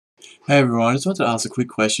Hey everyone, I just wanted to ask a quick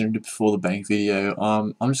question before the bank video.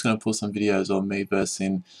 I'm just going to put some videos on me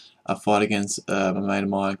versus a fight against a mate of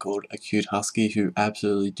mine called Acute Husky, who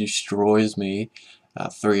absolutely destroys me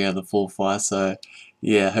 3 out of the 4 fights. So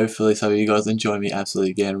yeah, hopefully some of you guys enjoy me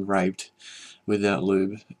absolutely getting raped without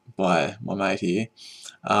lube by my mate here.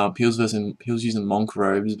 He was using monk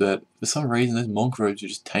robes, but for some reason those monk robes are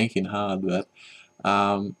just tanking hard. But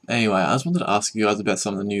anyway, I just wanted to ask you guys about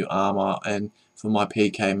some of the new armor and for my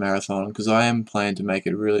PK marathon, because I am planning to make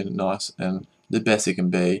it really nice and the best it can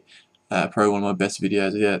be. Probably one of my best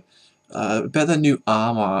videos yet. About the new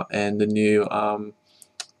armor and the new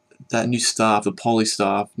that new staff, the poly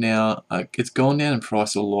staff. Now it's gone down in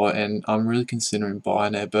price a lot, and I'm really considering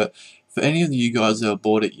buying it. But for any of you guys that have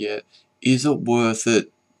bought it yet, is it worth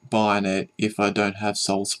it buying it if I don't have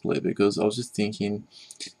Soul Split? Because I was just thinking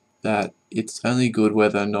that it's only good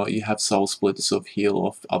whether or not you have Soul Split to sort of heal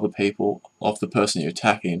off other people, off the person you're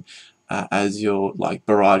attacking, as you're like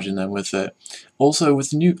barraging them with it. Also,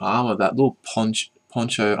 with new armor, that little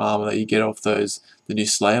poncho armor that you get off the new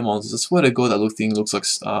Slayer monsters, I swear to God that thing looks like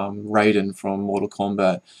Raiden from Mortal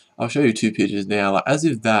Kombat. I'll show you 2 pictures now, like as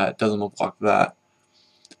if that doesn't look like that.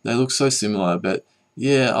 They look so similar, but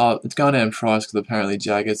yeah, it's going down in price because apparently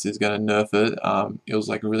Jaggers is going to nerf it.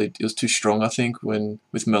 It was too strong, I think,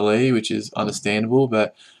 with melee, which is understandable,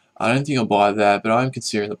 but I don't think I'll buy that. But I am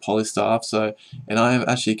considering the poly staff, and I am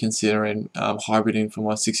actually considering hybriding for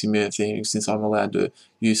my 60-minute thing since I'm allowed to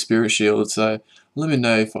use Spirit Shield. So let me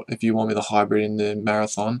know if you want me to hybrid in the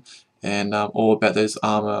marathon, and all about those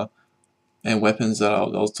armor and weapons that I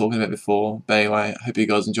was talking about before. But anyway, I hope you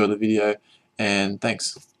guys enjoy the video, and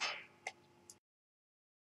thanks.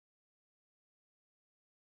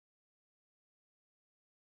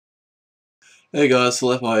 Hey guys,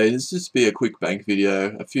 Celefo here. This just be a quick bank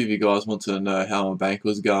video. A few of you guys want to know how my bank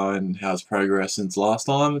was going, how it's progressed since last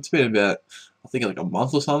time. It's been about, I think, like a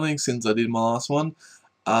month or something since I did my last one.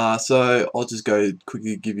 So I'll just go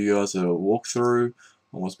quickly give you guys a walkthrough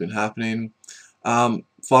on what's been happening. Farming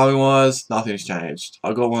wise, nothing's changed.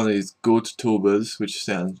 I got one of these good tubers, which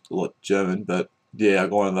sounds a lot German, but yeah, I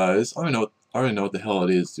got one of those. I don't know what the hell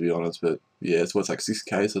it is, to be honest, but yeah, it's worth like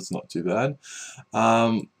 6k, so it's not too bad.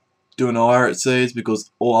 Doing IRAT seeds because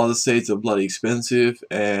all other seeds are bloody expensive,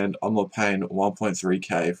 and I'm not paying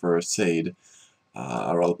 1.3k for a seed.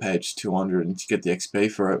 I'd rather pay 200 to get the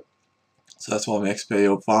XP for it. So that's why my XP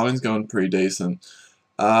or farming's going pretty decent.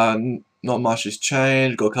 Not much has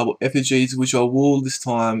changed. Got a couple effigies, which I will this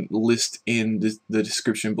time list in the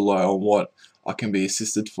description below on what I can be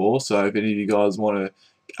assisted for. So if any of you guys want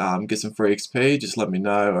to get some free XP, just let me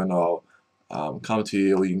know, and I'll come to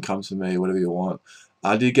you, or you can come to me, whatever you want.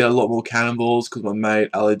 I did get a lot more cannonballs because my mate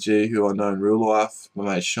Archie, who I know in real life, my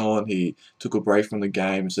mate Sean, he took a break from the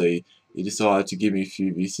game, so he decided to give me a few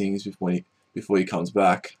of these things before he comes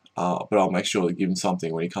back. But I'll make sure to give him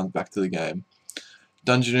something when he comes back to the game.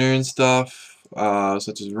 Dungeoneering stuff,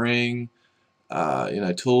 such as ring,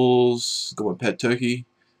 tools. Got my pet turkey,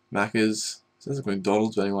 Macca's. Sounds like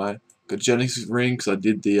McDonald's, but anyway. Got Genesis ring because I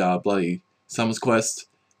did the bloody Summer's Quest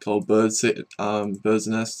called Bird's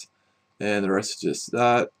Nest. And the rest is just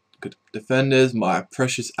that. Good defenders, my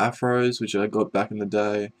precious afros, which I got back in the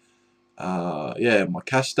day. Yeah, my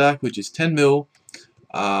cash stack, which is 10 mil.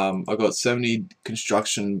 I got 70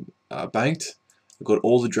 construction banked. I've got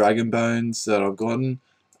all the dragon bones that I've gotten,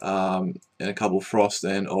 and a couple frost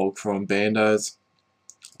and orc from bandos.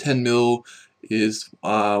 10 mil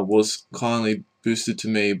was kindly boosted to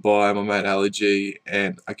me by my mate Allergy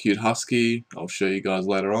and Acute Husky. I'll show you guys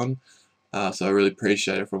later on. So I really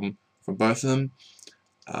appreciate it from both of them.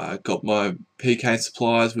 Got my PK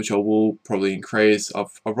supplies, which I will probably increase. I've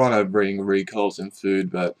run over bringing recalls and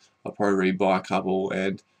food, but I'll probably rebuy a couple,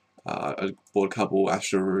 and I bought a couple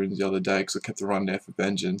Astral Runes the other day because I kept the run there for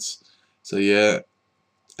Vengeance. So yeah,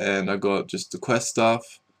 and I got just the quest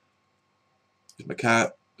stuff with my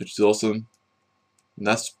cat, which is awesome. And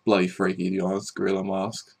that's bloody freaky, to be honest, Gorilla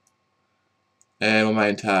Mask. And my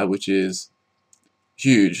main tab, which is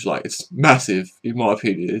huge, like it's massive in my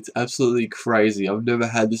opinion. It's absolutely crazy. I've never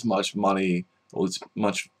had this much money or this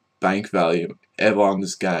much bank value ever on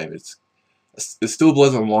this game. It still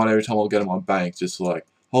blows my mind every time I go to my bank, just like,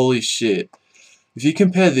 holy shit. If you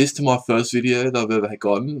compare this to my first video that I've ever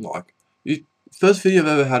gotten, like, first video I've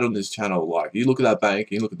ever had on this channel, like, you look at that bank,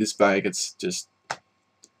 you look at this bank, it's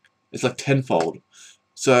like tenfold.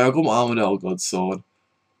 So I got my Armadale God Sword,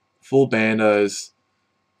 4 bandos,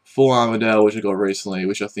 full Armadale, which I got recently,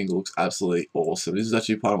 which I think looks absolutely awesome. This is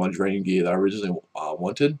actually part of my dream gear that I originally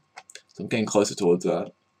wanted, so I'm getting closer towards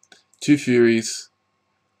that. 2 Furies,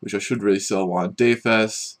 which I should really sell one.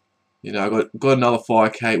 DFS, You know, I got another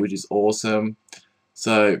 5k, which is awesome.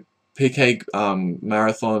 So PK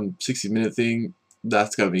marathon 60-minute thing,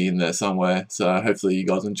 that's going to be in there somewhere. So hopefully you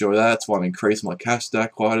guys enjoy that. That's why I'm increasing my cash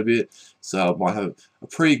stack quite a bit. So I might have a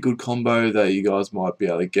pretty good combo that you guys might be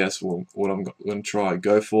able to guess what I'm going to try and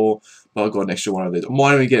go for. But I've got an extra one of these. I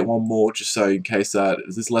might even get one more just so in case that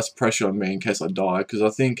there's less pressure on me in case I die. Because I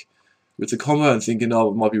think with the combo I'm thinking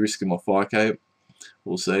of, I might be risking my 5k.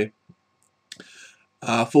 We'll see.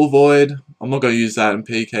 Full Void, I'm not going to use that in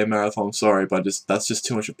PK Marathon, sorry, but that's just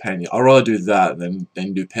too much of a pain. I'd rather do that than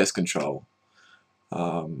do Pest Control.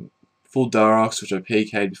 Full Darox, which I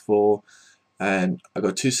PK'd before, and I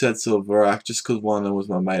got 2 sets of Varak just because one of them was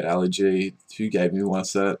my mate Allergy, who gave me 1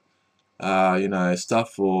 set. You know,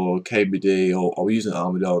 stuff for KBD, or I'll use an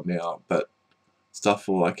Armadillo now, but stuff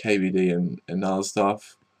for like KBD and other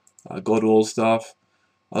stuff. God All stuff.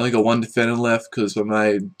 I only got 1 defender left because my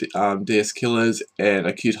mate DS Killers and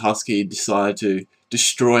Acute Husky decided to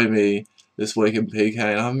destroy me this week in PK,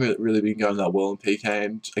 and I haven't really been going that well in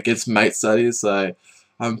PK against mates, that is, so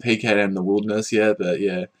I haven't PK'd in the wilderness yet, but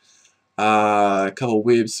yeah. A couple of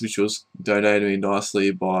whips which was donated to me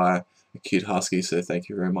nicely by Acute Husky, so thank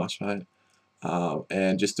you very much, mate.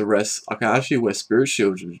 And just the rest, I can actually wear Spirit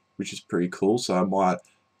Shield, which is pretty cool, so I might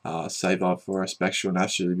save up for a Spectral and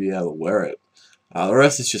actually be able to wear it. The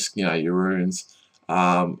rest is just, you know, your runes.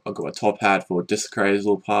 I've got my top hat for Desecrator's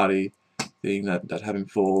little party thing that happened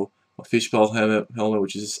before. My fishbowl helmet,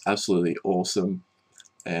 which is absolutely awesome.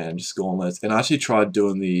 And just gauntlets. And I actually tried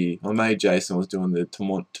doing my mate Jason was doing the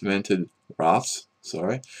Tormented Rafts,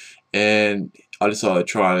 sorry. And I decided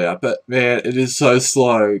to try it out. But man, it is so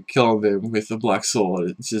slow killing them with the black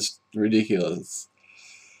sword. It's just ridiculous.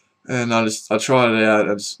 And I tried it out,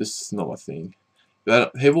 and it's just not my thing.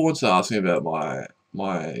 But people want to ask me about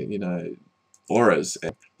my you know, auras.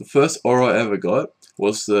 And the first aura I ever got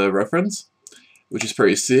was the reference, which is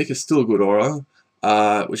pretty sick. It's still a good aura,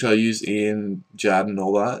 which I use in Jad and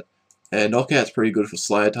all that. And Knockout's pretty good for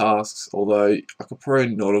Slayer tasks, although I could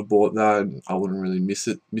probably not have bought that and I wouldn't really miss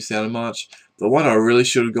out on much. The one I really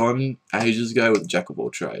should have gotten ages ago was Jack of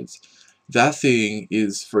all trades. That thing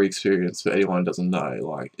is free experience for anyone who doesn't know.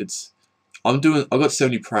 Like, I got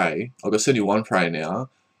 70 prey. I got 71 prey now.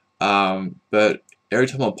 But every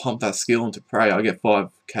time I pump that skill into prey, I get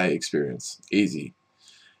 5k experience. Easy.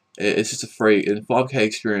 It's just a free, and 5k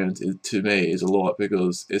experience to me is a lot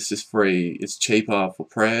because it's just free. It's cheaper for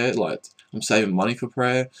prayer. Like, I'm saving money for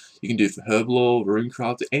prayer. You can do it for Herblore,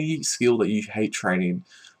 Runecraft, any skill that you hate training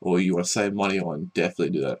or you want to save money on, definitely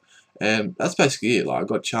do that. And that's basically it. Like, I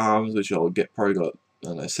got charms, which I'll probably got, I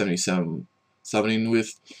don't know, 77 summoning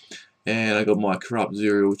with. And I got my Corrupt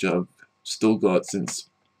Zero, which I've still got since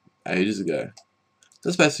ages ago.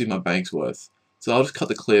 That's basically my bank's worth. So I'll just cut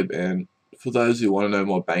the clip, and for those who want to know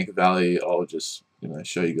my bank value, I'll just, you know,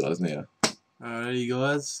 show you guys now. Alrighty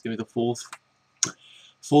guys, give me the fourth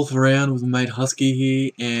round with mate Husky here,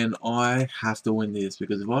 and I have to win this,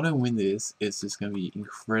 because if I don't win this, it's just going to be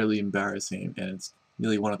incredibly embarrassing, and it's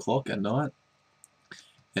nearly 1 o'clock at night,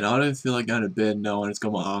 and I don't feel like going to bed knowing it's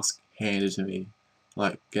got my ass handed to me,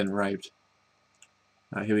 like getting raped.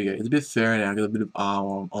 Alright, here we go. It's a bit fairer now, got a bit of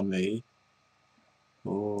armor on me.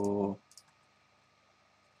 Oh,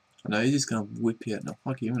 I know he's just gonna whip out. No,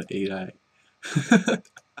 fuck you, I'm gonna eat, eh?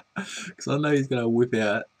 Because I know he's gonna whip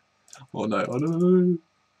out. Oh no, oh no.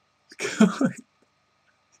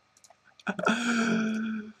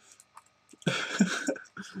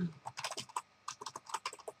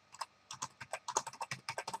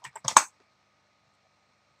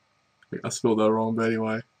 I spelled that wrong, but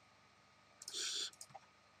anyway.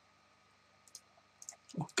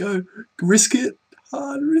 Oh, go. Risk it.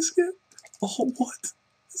 Hard, risk it. Oh, what?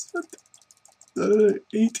 No,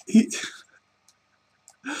 eat.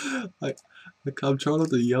 Like, I'm trying not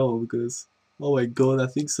to yell because, oh my god, I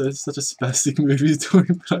think so. It's such a spastic move he's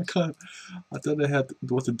doing, but I don't know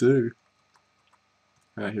what to do.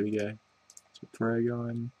 Alright, here we go. Let's get prayer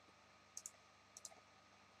going.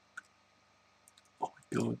 Oh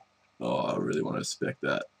my god. Oh, I really want to spec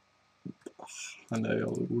that. I know I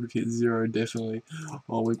would have hit 0 definitely.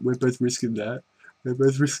 Oh, we're both risking that. We're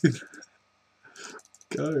both risking that.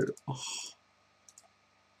 Go.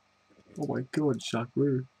 Oh my god, Shark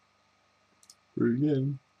Roo. Roo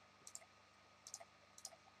again.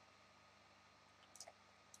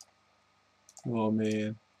 Oh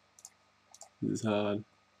man. This is hard.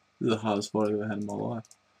 This is the hardest fight I've ever had in my life.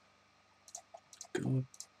 God.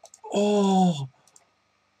 Oh!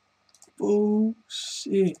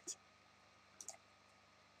 Bullshit.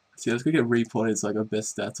 See, I was gonna get repotted so I got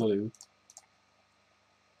best stats on him.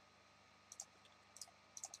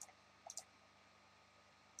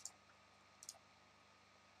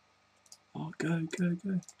 Go, go,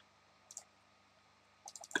 go.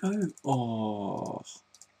 Go. Oh.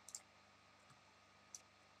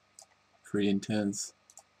 Pretty intense.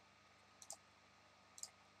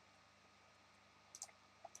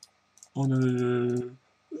 Oh no, no, no, no,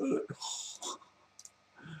 no.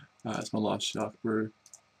 Alright, that's my last shark brew.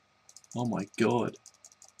 Oh my god.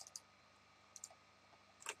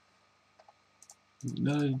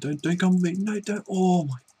 No, don't come with me. No, don't. Oh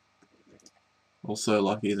my. Also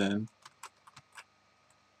lucky then.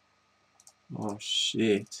 Oh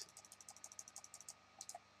shit.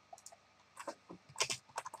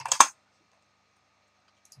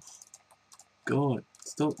 God,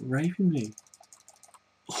 stop raping me.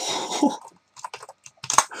 Oh,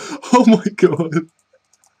 oh my god.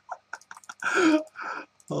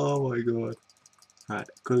 Oh my god. Alright,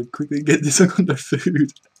 gotta quickly get this on the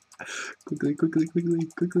food. Quickly, quickly, quickly,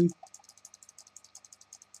 quickly.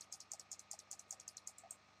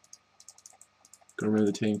 Gotta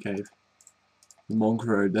remember the team cave. The Monk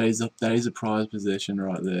Road, that is a prized possession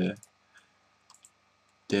right there.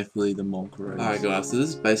 Definitely the Monk Road. Alright guys, so this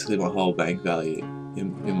is basically my whole bank value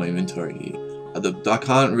in my inventory here. I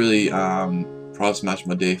can't really price match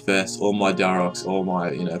my DFS or my Darox or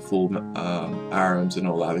my full Arams and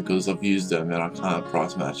all that because I've used them and I can't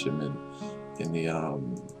price match them in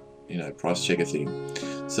the price checker thing.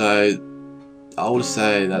 So I would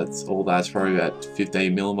say that's probably about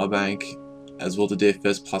 15 mil in my bank, as well the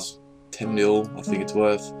DFS plus 10 mil I think it's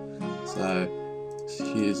worth. So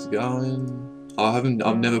here's going. I've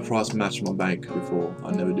never price matched my bank before.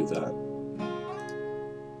 I never do that.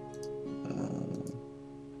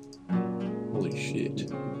 Holy shit.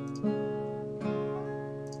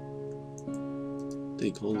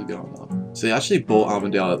 Decals are going up. So I actually bought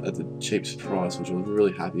Armadale at the cheapest price, which I was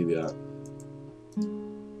really happy about.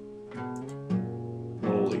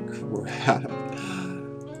 Holy crap.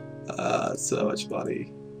 So much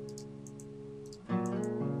money.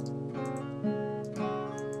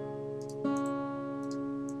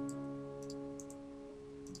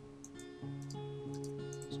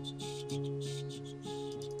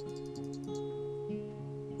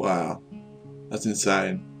 Wow, that's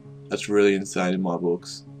insane. That's really insane in my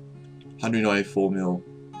books. 194 mil,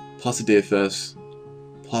 plus a DFS,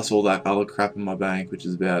 plus all that other crap in my bank, which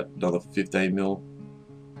is about another 15 mil.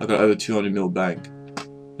 I got over 200 mil bank.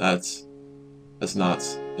 That's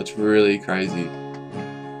nuts. That's really crazy.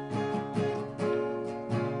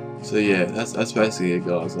 So yeah, that's basically it,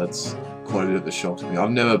 guys. That's quite a bit of a shock to me. I've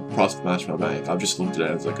never price matched my bank. I've just looked at it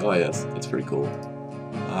and was like, oh yeah, that's pretty cool.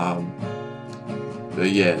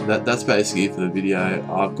 But yeah, that's basically it for the video.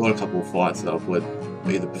 I've got a couple of fights that I'll put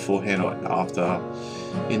either beforehand or after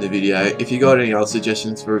in the video. If you got any other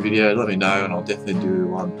suggestions for a video, let me know and I'll definitely do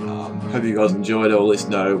one. Hope you guys enjoyed it, or at least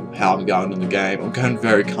know how I'm going in the game. I'm going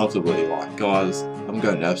very comfortably, like guys, I'm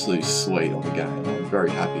going absolutely sweet on the game. I'm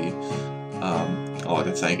very happy. I'd like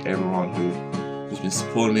to thank everyone who's been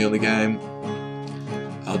supporting me on the game.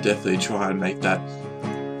 I'll definitely try and make that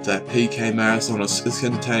PK marathon as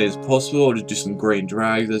entertaining as possible. I'll just do some green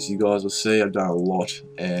drags, as you guys will see. I've done a lot,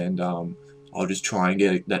 and I'll just try and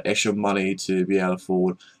get that extra money to be able to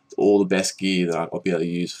afford all the best gear that I'll be able to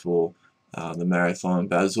use for the marathon.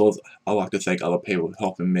 But as well, I'd like to thank other people for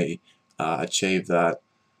helping me achieve that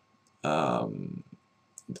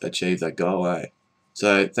goal.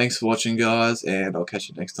 So thanks for watching, guys, and I'll catch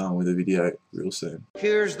you next time with a video real soon.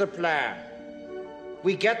 Here's the plan.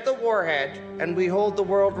 We get the warhead, and we hold the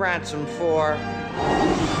world ransom for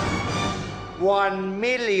 $1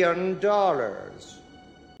 million.